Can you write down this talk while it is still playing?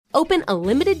Open a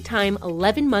limited-time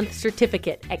 11-month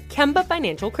certificate at Kemba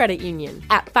Financial Credit Union.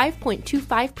 At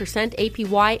 5.25%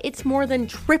 APY, it's more than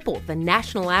triple the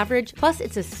national average, plus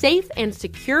it's a safe and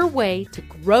secure way to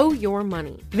grow your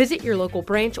money. Visit your local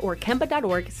branch or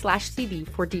kemba.org/CD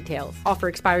for details. Offer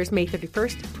expires May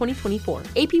 31st, 2024.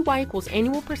 APY equals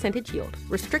annual percentage yield.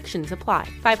 Restrictions apply.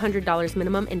 $500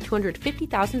 minimum and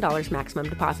 $250,000 maximum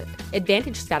deposit.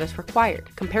 Advantage status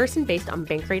required. Comparison based on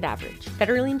bank rate average.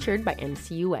 Federally insured by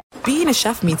NCUA. Being a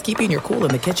chef means keeping your cool in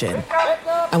the kitchen.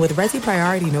 And with Resi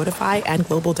Priority Notify and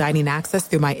Global Dining Access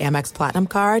through my Amex Platinum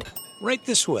card, right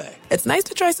this way. It's nice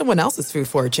to try someone else's food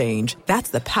for a change.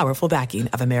 That's the powerful backing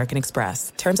of American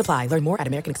Express. Terms apply. Learn more at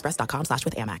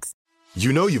americanexpress.com/withAmex.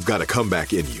 You know you've got a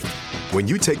comeback in you. When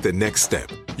you take the next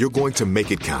step, you're going to make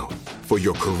it count. For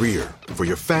your career, for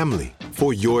your family,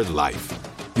 for your life.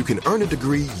 You can earn a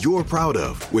degree you're proud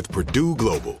of with Purdue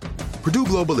Global. Purdue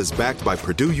Global is backed by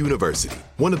Purdue University,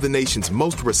 one of the nation's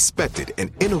most respected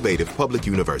and innovative public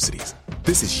universities.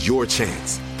 This is your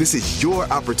chance. This is your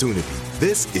opportunity.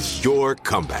 This is your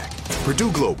comeback.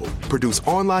 Purdue Global, Purdue's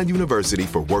online university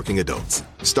for working adults.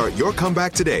 Start your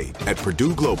comeback today at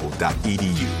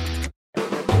purdueglobal.edu.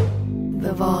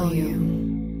 The volume.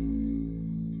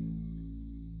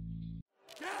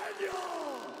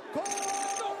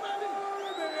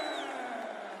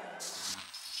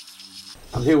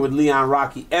 I'm here with Leon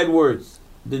Rocky Edwards,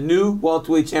 the new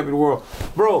welterweight champion of the world.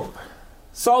 Bro,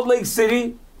 Salt Lake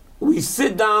City, we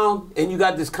sit down and you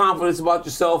got this confidence about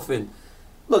yourself. And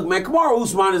look, man, Kamaru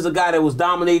Usman is a guy that was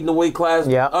dominating the weight class,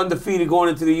 undefeated going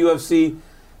into the UFC.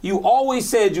 You always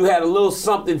said you had a little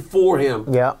something for him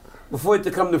before it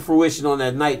to come to fruition on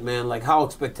that night, man. Like, how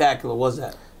spectacular was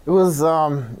that? It was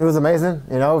amazing,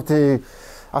 you know,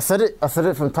 I said it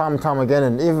from time and time again,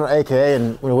 and even at AKA,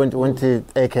 and we went to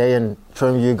AKA and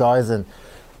trained with you guys, and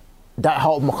that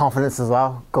helped my confidence as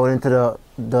well going into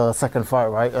the second fight,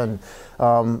 right? And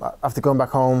after going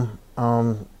back home,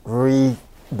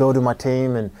 rebuilding my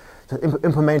team and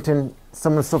implementing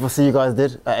some of the stuff I see you guys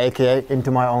did at AKA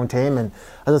into my own team, and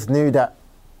I just knew that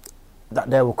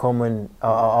day will come when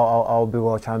I'll be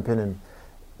world champion, and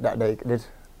that day it did.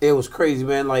 It was crazy,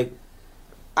 man. Like,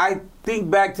 I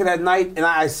think back to that night, and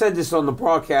I said this on the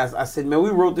broadcast. I said, man,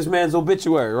 we wrote this man's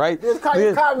obituary, right? You caught me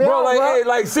out, like, bro. Hey,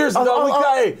 like, seriously, I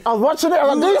was watching it,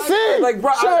 I was like, DC! Like,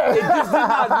 bro, it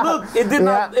just did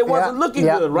not look, it wasn't looking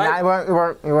good, right? Nah, it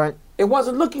weren't. It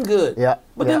wasn't looking good.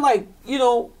 But then, like, you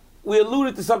know, we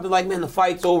alluded to something like, man, the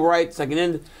fight's over, right? It's like,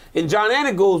 and John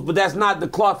Anik goes, but that's not the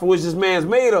cloth for which this man's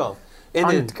made of.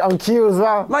 And on cue as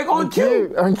well. Like on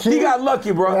cue. He got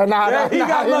lucky, bro. He got lucky.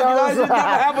 It never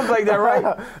happens like that,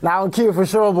 right? Nah, on cue for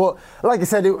sure. But like you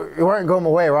said, it weren't going my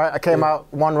way, right? I came out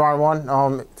 1 round 1,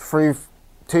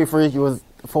 2-3. It was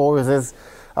 4 was his. It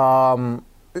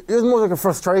was more like a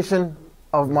frustration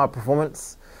of my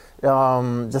performance.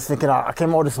 Just thinking, I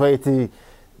came all this way to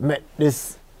make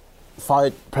this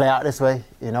fight play out this way,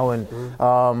 you know, and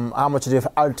how much of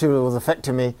the attitude was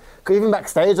affecting me. Because even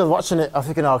backstage, I was watching it, I was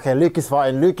thinking, okay, Luke is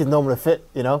fighting, Luke is normally fit,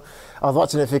 you know. I was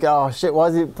watching it thinking, oh shit, why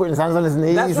is he putting his hands on his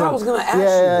knees? That's what I was going to ask you.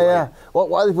 Yeah.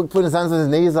 Why is he putting his hands on his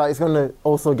knees? Like, it's going to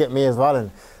also get me as well.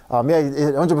 And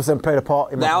it 100% played a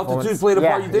part in my performance. The altitude played a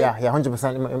part, you did? Yeah,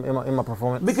 100% in my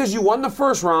performance. Because you won the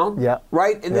first round,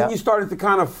 right? And then you started to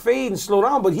kind of fade and slow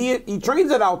down, but he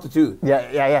trains at altitude.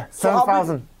 Yeah.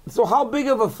 7,000. So how big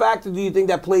of a factor do you think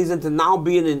that plays into now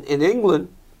being in England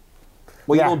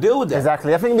where you don't deal with that?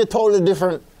 Exactly. I think it'll be a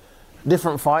totally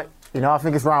different fight. You know, I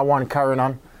think it's round 1 carrying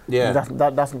on. Yeah.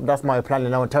 That's my plan, you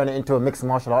know, and turn it into a mixed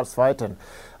martial arts fight. And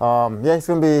it's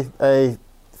going to be a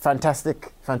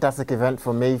fantastic event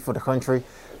for me, for the country,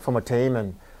 for my team.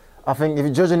 And I think if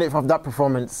you're judging it from that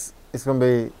performance, it's going to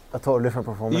be a totally different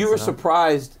performance. You were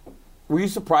surprised. Were you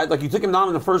surprised? Like, you took him down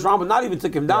in the first round, but not even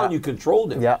took him down, you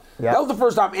controlled him. That was the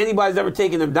first time anybody's ever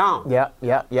taken him down.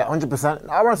 100%.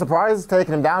 I wasn't surprised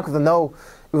taking him down because I know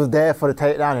he was there for the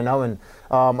takedown, you know, and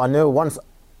I knew once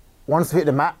we hit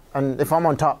the mat, and if I'm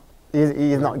on top,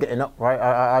 he's not getting up, right?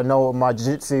 I know my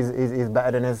jiu-jitsu is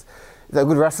better than his. He's got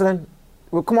good wrestling.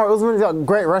 Well, come on, Usman, he's got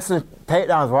great wrestling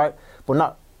takedowns, right? But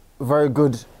not very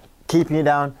good keeping you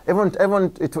down.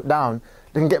 Everyone he took down,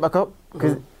 they can get back up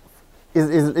because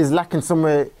is lacking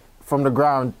somewhere from the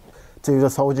ground to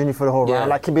just hold you for the whole round.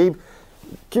 Like Khabib,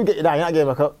 get you down, you're not getting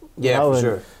back up. Yeah, know? For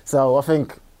sure. So I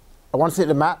think once I hit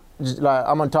the mat, like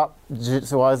I'm on top,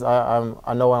 jiu-jitsu wise,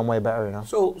 I know I'm way better, you know.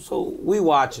 So we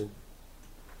watching,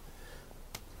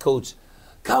 Coach.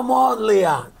 Come on,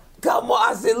 Leon. Come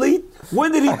on. I said, Lee,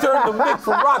 when did he turn the Mick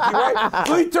from Rocky, right?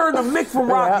 So he turned the Mick from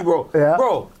Rocky, bro. Yeah.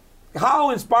 Bro, how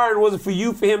inspiring was it for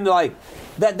you, for him to like,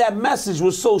 that message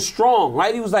was so strong,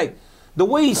 right? He was like, the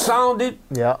way he sounded.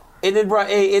 Yeah. And then, bro,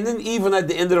 and then even at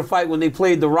the end of the fight when they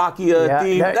played the Rocky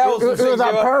theme, that was some it sick was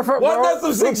shit. perfect, bro. Wasn't that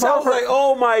some sick shit? I was like,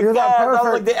 oh my It was God. I was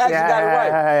perfect. like, they actually got it right.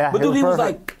 Yeah. But dude, he was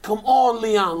like, come on,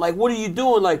 Leon. Like, what are you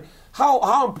doing? Like,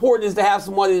 how important is to have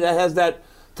somebody that has that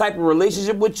type of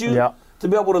relationship with you to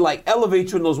be able to, like,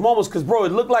 elevate you in those moments? Because, bro,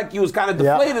 it looked like you was kind of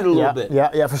deflated a little bit.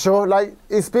 Yeah, for sure. Like,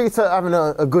 it speaks to having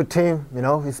a good team, you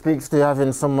know. It speaks to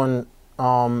having someone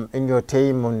in your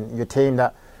team,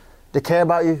 that they care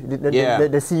about you.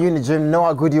 They see you in the gym, know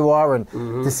how good you are, and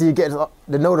to see you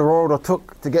they know the road I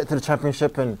took to get to the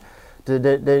championship, and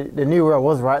they knew where I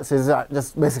was, right? So it's like,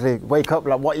 just basically wake up,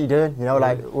 like, what are you doing? You know,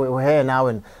 like, we're here now,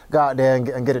 and go out there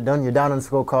and get it done. You're down on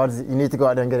scorecards. You need to go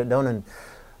out there and get it done. And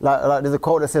like there's a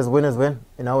quote that says, "Winners win."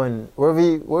 You know, and whether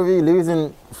you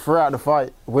losing throughout the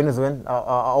fight, winners win. I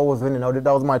always win. You know, that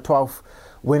was my 12th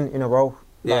win in a row.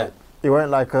 Yeah. Like, it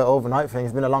weren't like an overnight thing.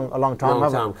 It's been a long time.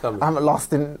 Long time coming. I haven't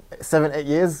lost in 7-8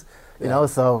 years. You know,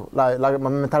 so like my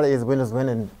mentality is winners win,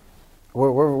 and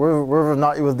whether or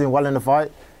not he was doing well in the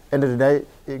fight, end of the day,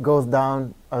 it goes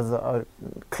down as a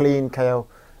clean KO,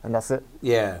 and that's it.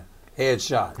 Yeah,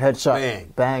 headshot.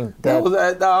 Bang, dead. I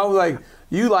was like,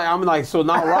 I'm like, so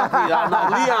now Rocky, now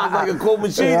Leon's like a cold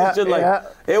machine and shit. Like,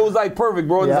 it was like perfect,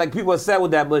 bro. It's like people are sad with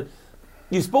that, but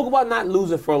you spoke about not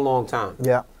losing for a long time.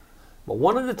 Yeah. But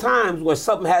one of the times where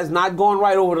something has not gone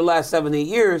right over the last 7-8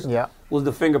 years was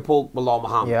the finger poke Bilal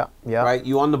Muhammad. Yeah. Right?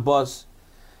 You on the bus.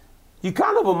 You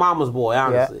kind of a mama's boy,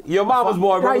 honestly. You're a mama's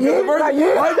boy, bro. Like me. I ain't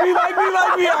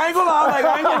gonna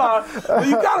lie. But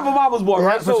you kind of a mama's boy,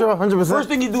 right? For sure, 100%. First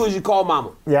thing you do is you call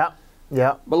mama. Yeah.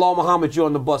 Bilal Muhammad, you're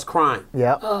on the bus crying.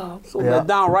 Yeah. Oh, so let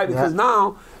down, right? Because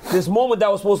now, this moment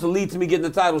that was supposed to lead to me getting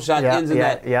the title shot ends in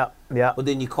that. Yeah. But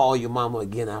then you call your mama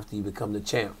again after you become the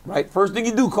champ, right? First thing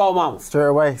you do, call mama. Straight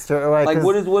away. Like,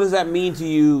 what does that mean to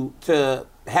you to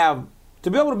be able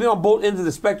to be on both ends of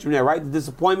the spectrum there, right? The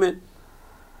disappointment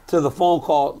to the phone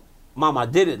call, Mama, I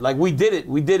did it. Like, we did it.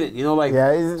 You know, like,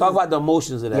 talk about the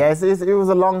emotions of that. Yeah, it was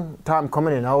a long time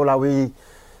coming, you know. Like, we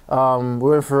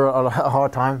went through a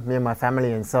hard time, me and my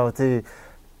family, and so to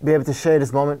be able to share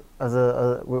this moment as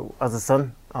a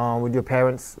son with your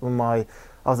parents. I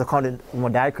was a content with my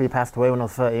dad, because he passed away when I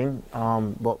was 13.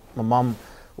 But my mom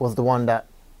was the one that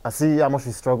I see how much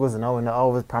he struggles, you know, and I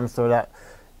always promised her that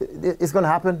it's gonna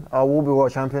happen. I will be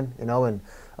world champion, you know, and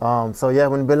so yeah,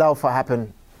 when Bilal fight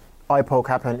happened, eye poke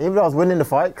happened. Even though I was winning the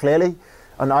fight clearly,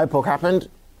 and the eye poke happened,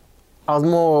 I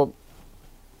was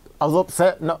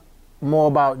upset, not more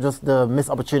about just the missed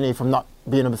opportunity from not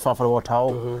being able to fight for the world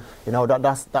title. You know,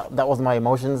 that was my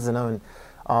emotions, you know, and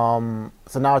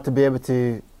so now to be able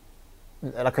to,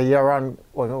 like a year on,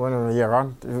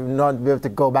 not be able to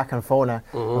go back and phone her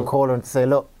and call her and say,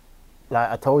 look, like,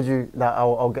 I told you that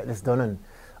I'll get this done,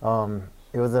 and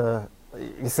it was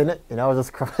you seen it, you know, I was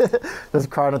just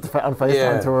crying on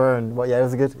FaceTime to her, but yeah, it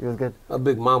was good. A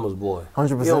big mama's boy.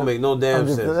 100%. You don't make no damn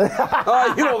sense.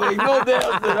 You don't make no damn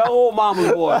sense. That whole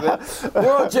mama's boy, man.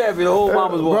 World champion, the whole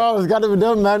mama's boy. Bro, it's got to be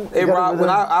done, man. Hey, bro,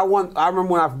 I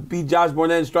remember when I beat Josh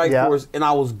Barnett in Strike Force, and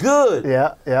I was good.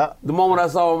 Yeah. The moment I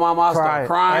saw my mama, I started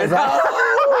crying.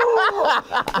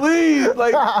 Please,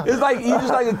 like, it's like you just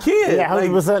like a kid. Yeah,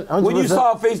 100%. When you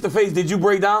saw her face to face, did you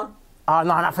break down? No,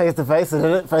 not face to face. I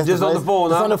didn't face just to face. On the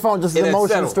phone, just on the phone, just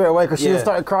emotion straight away. Because she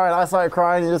started crying, I started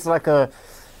crying. Just like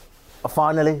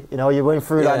finally, you know, you went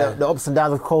through like the ups and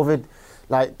downs of COVID.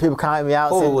 Like, people counting me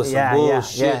out. COVID was some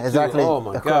bullshit. Yeah, exactly. Too. Oh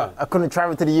my God. I couldn't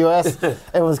travel to the US.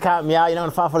 Everyone's counting me out. You know,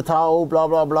 and fight for the title, blah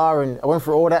blah blah. And I went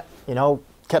through all that. You know,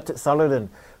 kept it solid, and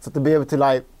so to be able to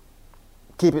like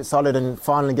keep it solid and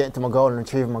finally get into my goal and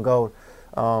achieve my goal,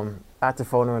 I had to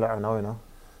phone her and let her know. You know.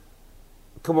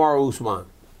 Kamaru Usman,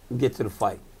 get to the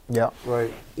fight. Yeah.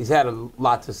 Right. He's had a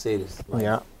lot to say this.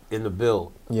 Like, in the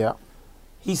build. Yeah.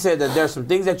 He said that there's some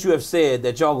things that you have said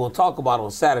that y'all gonna talk about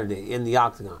on Saturday in the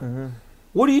octagon.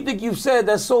 What do you think you've said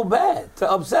that's so bad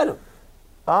to upset him?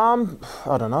 I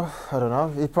don't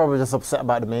know. He's probably just upset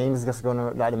about the memes that's going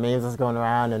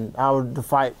around, and how the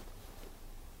fight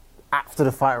after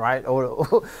the fight, right?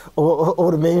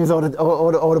 All the memes, all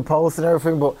the posts and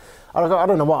everything. But I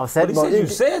don't know what I've said. But he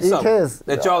said something cares?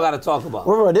 That y'all got to talk about.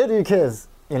 Whatever I did, who cares?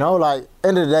 You know, like,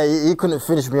 end of the day, he couldn't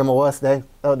finish me on my worst day.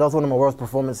 That was one of my worst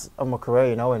performances of my career,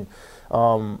 you know.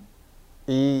 And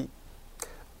he,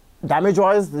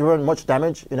 damage-wise, there wasn't much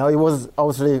damage. You know, he was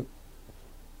obviously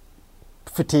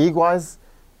fatigue-wise,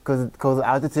 because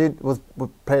altitude would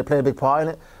play a big part in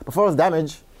it. Before his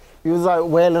damage, he was like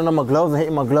wailing on my gloves and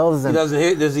hitting my gloves. And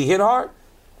does he hit hard?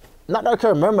 Not that I can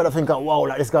remember. I think, whoa,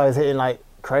 like, this guy is hitting like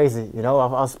crazy. You know,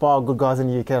 I've sparred good guys in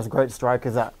the UK. There's great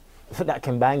strikers that that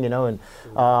can bang, you know, and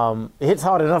it hits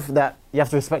hard enough that you have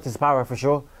to respect his power for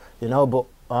sure, you know, but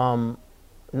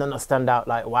not stand out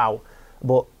like wow.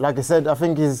 But like I said, I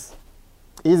think he's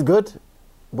good,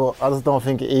 but I just don't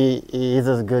think he is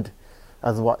as good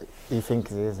as what he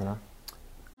thinks he is, you know.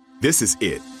 This is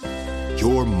it.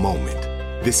 Your moment.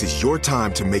 This is your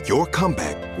time to make your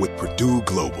comeback with Purdue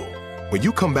Global. When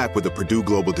you come back with a Purdue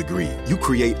Global degree, you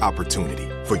create opportunity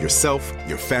for yourself,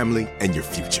 your family, and your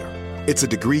future. It's a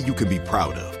degree you can be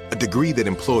proud of, a degree that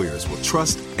employers will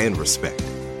trust and respect.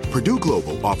 Purdue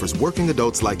Global offers working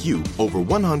adults like you over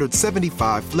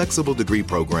 175 flexible degree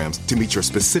programs to meet your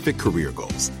specific career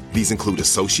goals. These include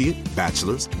associate,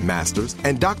 bachelor's, master's,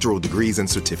 and doctoral degrees and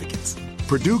certificates.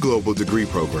 Purdue Global degree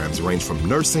programs range from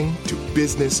nursing to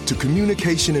business to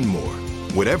communication and more.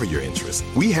 Whatever your interest,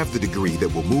 we have the degree that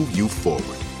will move you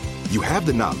forward. You have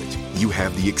the knowledge, you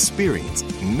have the experience.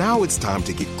 Now it's time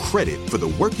to get credit for the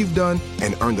work you've done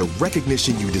and earn the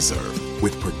recognition you deserve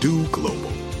with Purdue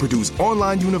Global, Purdue's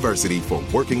online university for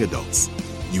working adults.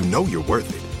 You know you're worth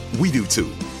it. We do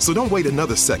too. So don't wait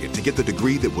another second to get the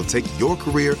degree that will take your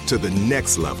career to the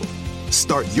next level.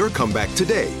 Start your comeback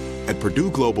today at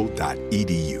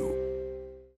purdueglobal.edu.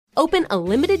 Open a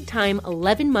limited-time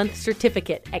 11-month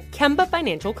certificate at Kemba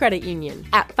Financial Credit Union.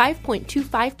 At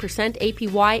 5.25%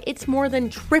 APY, it's more than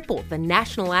triple the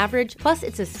national average, plus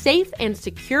it's a safe and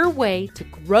secure way to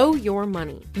grow your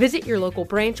money. Visit your local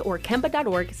branch or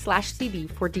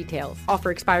kemba.org/cd for details.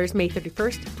 Offer expires May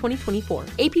 31st, 2024.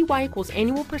 APY equals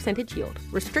annual percentage yield.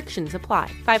 Restrictions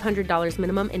apply. $500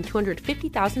 minimum and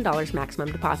 $250,000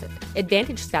 maximum deposit.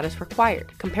 Advantage status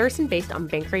required. Comparison based on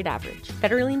bank rate average.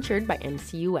 Federally insured by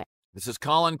NCUA. This is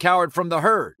Colin Cowherd from The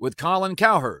Herd with Colin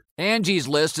Cowherd. Angie's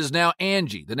List is now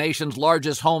Angie, the nation's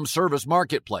largest home service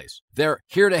marketplace. They're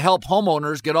here to help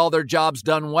homeowners get all their jobs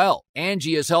done well.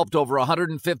 Angie has helped over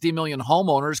 150 million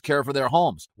homeowners care for their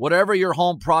homes. Whatever your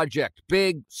home project,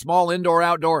 big, small, indoor,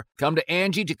 outdoor, come to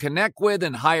Angie to connect with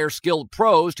and hire skilled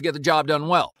pros to get the job done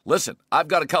well. Listen, I've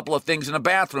got a couple of things in a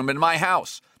bathroom in my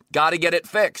house. Got to get it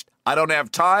fixed. I don't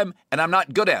have time, and I'm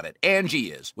not good at it.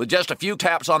 Angie is. With just a few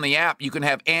taps on the app, you can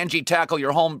have Angie tackle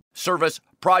your home service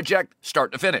project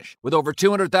start to finish. With over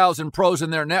 200,000 pros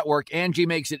in their network, Angie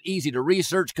makes it easy to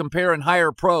research, compare, and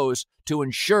hire pros to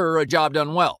ensure a job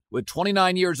done well. With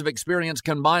 29 years of experience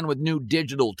combined with new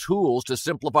digital tools to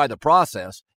simplify the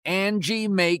process, Angie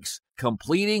makes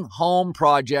completing home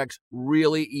projects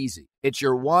really easy. It's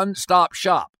your one-stop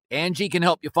shop. Angie can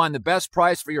help you find the best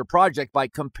price for your project by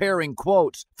comparing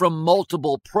quotes from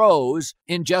multiple pros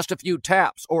in just a few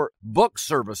taps, or book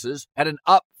services at an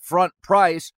upfront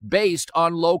price based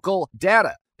on local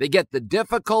data. They get the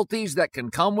difficulties that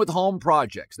can come with home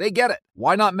projects. They get it.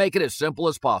 Why not make it as simple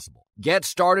as possible? Get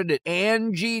started at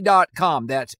Angie.com.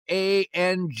 That's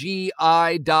ANGI.com,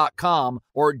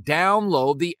 or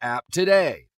download the app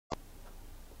today.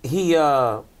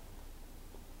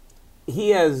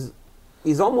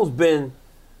 He's almost been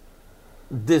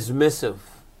dismissive,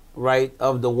 right,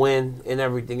 of the win and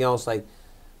everything else. Like,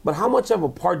 but how much of a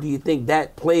part do you think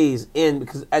that plays in?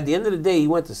 Because at the end of the day, he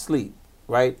went to sleep,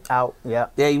 right? Out, yeah.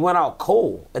 Yeah, he went out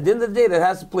cold. At the end of the day, that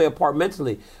has to play a part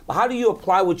mentally. But how do you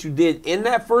apply what you did in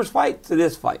that first fight to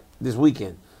this fight, this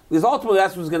weekend? Because ultimately,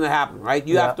 that's what's going to happen, right?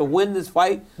 You have to win this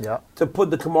fight to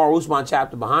put the Kamaru Usman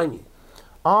chapter behind you.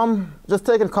 Just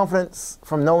taking confidence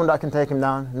from knowing that I can take him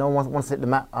down. No one wants to hit the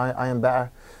mat. I am better.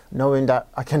 Knowing that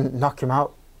I can knock him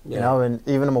out, you know, and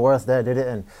even on my worst day I did it.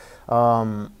 And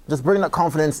just bringing that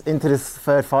confidence into this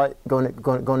third fight, going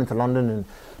into London, and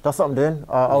that's what I'm doing.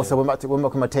 I also went back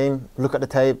with my team, look at the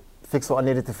tape, fix what I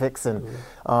needed to fix, and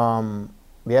now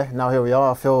here we are.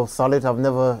 I feel solid. I've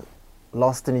never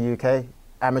lost in the UK,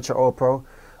 amateur or pro.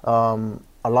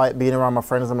 I like being around my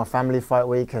friends and my family fight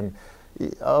week, and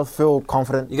I feel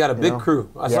confident. You got a big crew.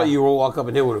 I saw you walk up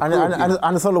in here with a crew.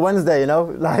 And it's on a Wednesday, you know?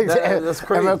 Like, that's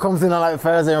crazy. Everyone comes in on like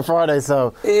Thursday and Friday,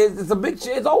 so. It's a big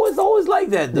shit. It's always like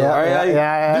that,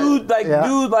 though.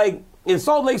 Dude, like in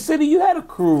Salt Lake City, you had a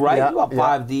crew, right? You about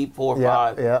 5 deep, 4 or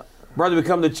 5. Yeah. Brother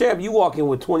become the champ, you walk in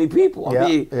with 20 people. I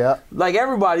mean, like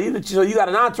everybody, so you got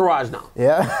an entourage now.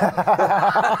 Yeah.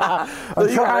 I'm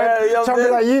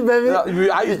trying like you, baby.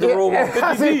 I used to roll on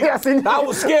 50 deep. I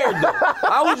was scared, though.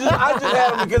 I just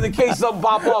had them because in case something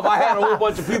pop off, I had a whole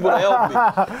bunch of people to help me.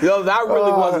 You know, I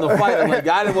really wasn't a fighter like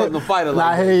that. I wasn't a fighter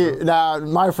like that.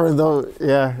 My friend, though,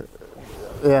 yeah.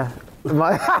 This dude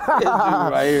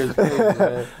right here is crazy,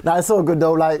 man. It's all good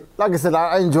though. Like I said,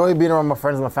 I enjoy being around my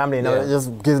friends and my family. You know, it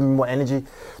just gives me more energy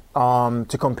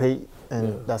to compete,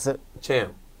 and that's it.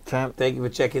 Champ. Thank you for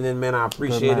checking in, man. I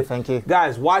appreciate man. it. Thank you,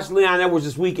 guys. Watch Leon Edwards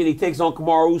this weekend. He takes on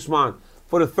Kamaru Usman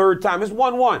for the third time. It's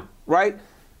 1-1, right?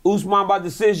 Usman by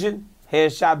decision,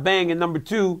 headshot bang. And number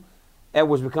 2,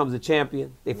 Edwards becomes the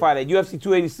champion. They fight at UFC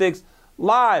 286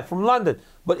 live from London.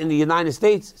 But in the United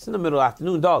States, it's in the middle of the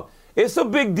afternoon, dog. It's a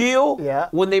big deal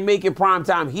when they make it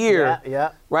primetime here,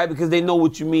 right? Because they know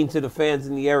what you mean to the fans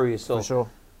in the area. So For sure.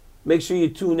 make sure you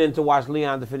tune in to watch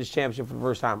Leon defend his championship for the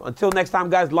first time. Until next time,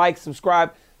 guys, like,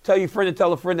 subscribe, tell your friend to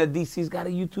tell a friend that DC's got a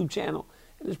YouTube channel.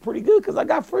 And it's pretty good because I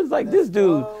got friends like this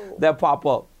dude that pop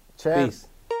up. Peace.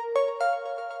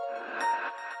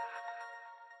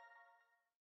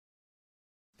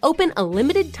 Open a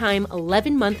limited-time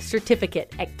 11-month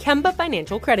certificate at Kemba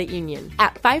Financial Credit Union.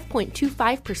 At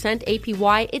 5.25%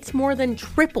 APY, it's more than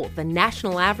triple the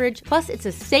national average, plus it's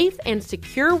a safe and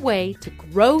secure way to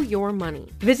grow your money.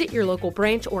 Visit your local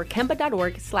branch or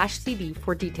kemba.org/cb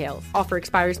for details. Offer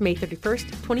expires May 31st,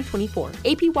 2024.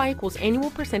 APY equals annual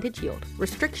percentage yield.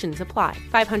 Restrictions apply.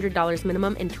 $500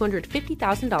 minimum and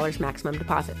 $250,000 maximum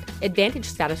deposit. Advantage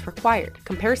status required.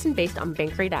 Comparison based on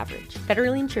bank rate average.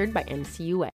 Federally insured by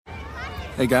NCUA.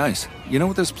 Hey guys, you know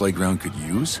what this playground could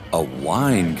use? A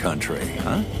wine country,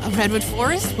 huh? A redwood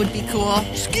forest would be cool.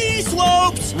 Ski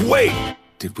slopes! Wait!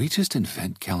 Did we just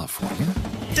invent California?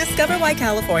 Discover why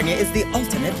California is the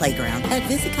ultimate playground at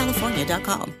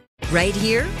visitcalifornia.com. Right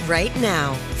here, right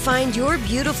now. Find your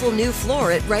beautiful new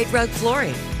floor at Right Rug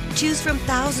Flooring. Choose from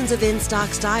thousands of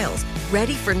in-stock styles,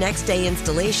 ready for next day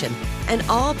installation, and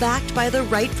all backed by the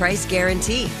right price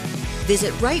guarantee.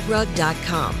 Visit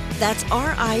rightrug.com. That's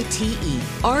RITERUG.com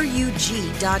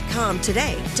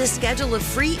today to schedule a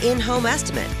free in-home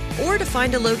estimate or to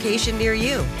find a location near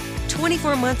you.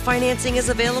 24-month financing is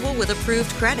available with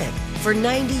approved credit. For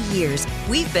 90 years,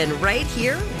 we've been right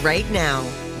here, right now.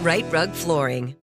 Right Rug Flooring.